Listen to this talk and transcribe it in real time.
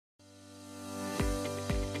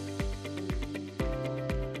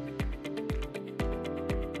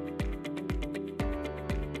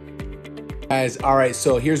Guys, all right,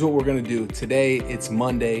 so here's what we're gonna do. Today, it's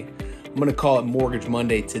Monday. I'm gonna call it Mortgage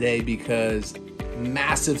Monday today because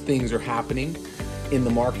massive things are happening in the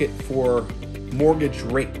market for mortgage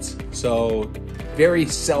rates. So very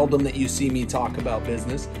seldom that you see me talk about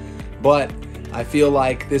business, but I feel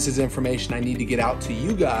like this is information I need to get out to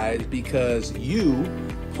you guys because you,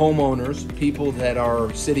 homeowners, people that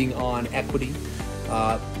are sitting on equity,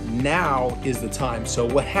 now is the time. So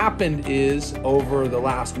what happened is over the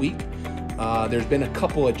last week, there's been a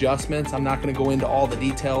couple adjustments. I'm not going to go into all the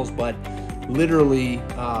details, but literally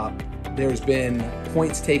there's been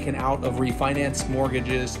points taken out of refinance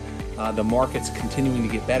mortgages. The market's continuing to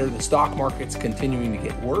get better. The stock market's continuing to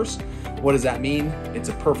get worse. What does that mean? It's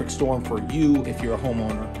a perfect storm for you if you're a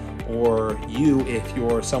homeowner, or you if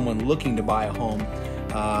you're someone looking to buy a home.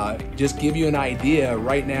 Just give you an idea,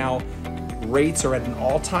 right now rates are at an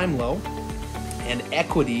all-time low and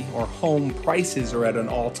equity or home prices are at an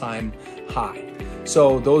all-time high.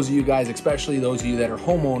 So those of you guys, especially those of you that are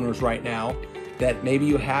homeowners right now, that maybe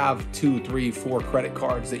you have 2, 3, 4 credit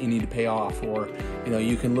cards that you need to pay off, or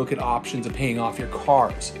you can look at options of paying off your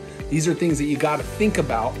cars. These are things that you got to think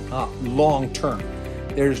about long term.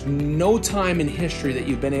 There's no time in history that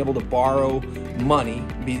you've been able to borrow money,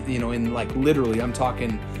 in like literally, I'm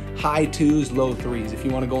talking high 2s, low 3s. If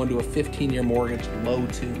you want to go into a 15-year mortgage, low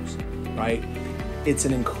 2s, right? It's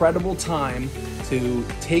an incredible time to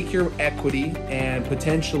take your equity and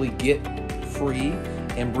potentially get free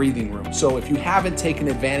and breathing room. So if you haven't taken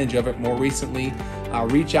advantage of it more recently,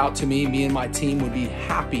 reach out to me. Me and my team would be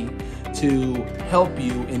happy to help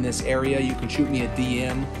you in this area. You can shoot me a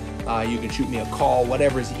DM, you can shoot me a call,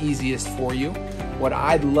 whatever is easiest for you. What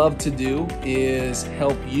I'd love to do is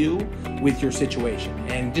help you with your situation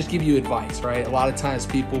and just give you advice, right? A lot of times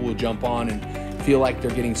people will jump on and feel like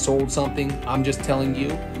they're getting sold something. I'm just telling you,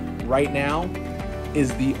 right now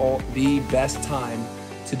is the best time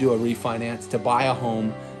to do a refinance, to buy a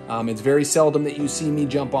home. It's very seldom that you see me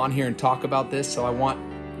jump on here and talk about this, so I want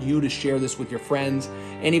you to share this with your friends.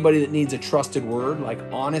 Anybody that needs a trusted word, like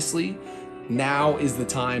honestly, now is the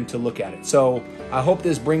time to look at it. So I hope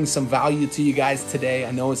this brings some value to you guys today.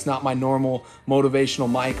 I know it's not my normal motivational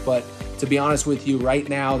mic, but to be honest with you, right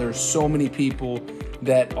now, there's so many people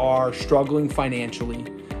that are struggling financially.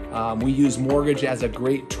 We use mortgage as a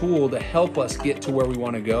great tool to help us get to where we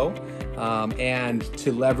want to go, and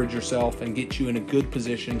to leverage yourself and get you in a good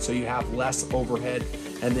position so you have less overhead.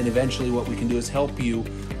 And then eventually what we can do is help you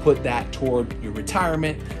put that toward your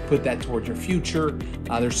retirement, put that toward your future.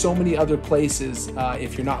 There's so many other places,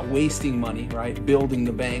 if you're not wasting money, right? Building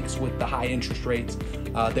the banks with the high interest rates,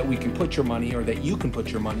 that we can put your money, or that you can put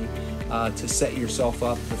your money to set yourself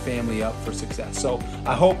up, the family up for success. So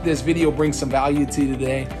I hope this video brings some value to you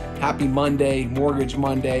today. Happy Monday, Mortgage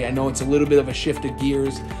Monday. I know it's a little bit of a shift of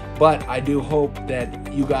gears, but I do hope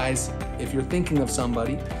that you guys, if you're thinking of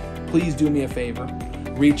somebody, please do me a favor,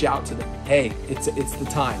 reach out to them. Hey, it's the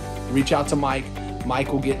time. Reach out to Mike.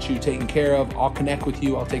 Mike will get you taken care of. I'll connect with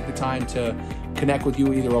you. I'll take the time to connect with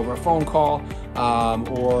you either over a phone call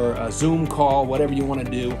or a Zoom call, whatever you want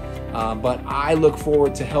to do. But I look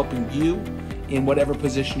forward to helping you in whatever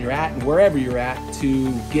position you're at and wherever you're at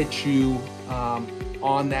to get you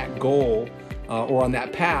on that goal or on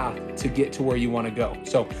that path to get to where you want to go.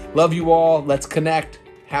 So love you all. Let's connect.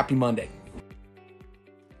 Happy Monday.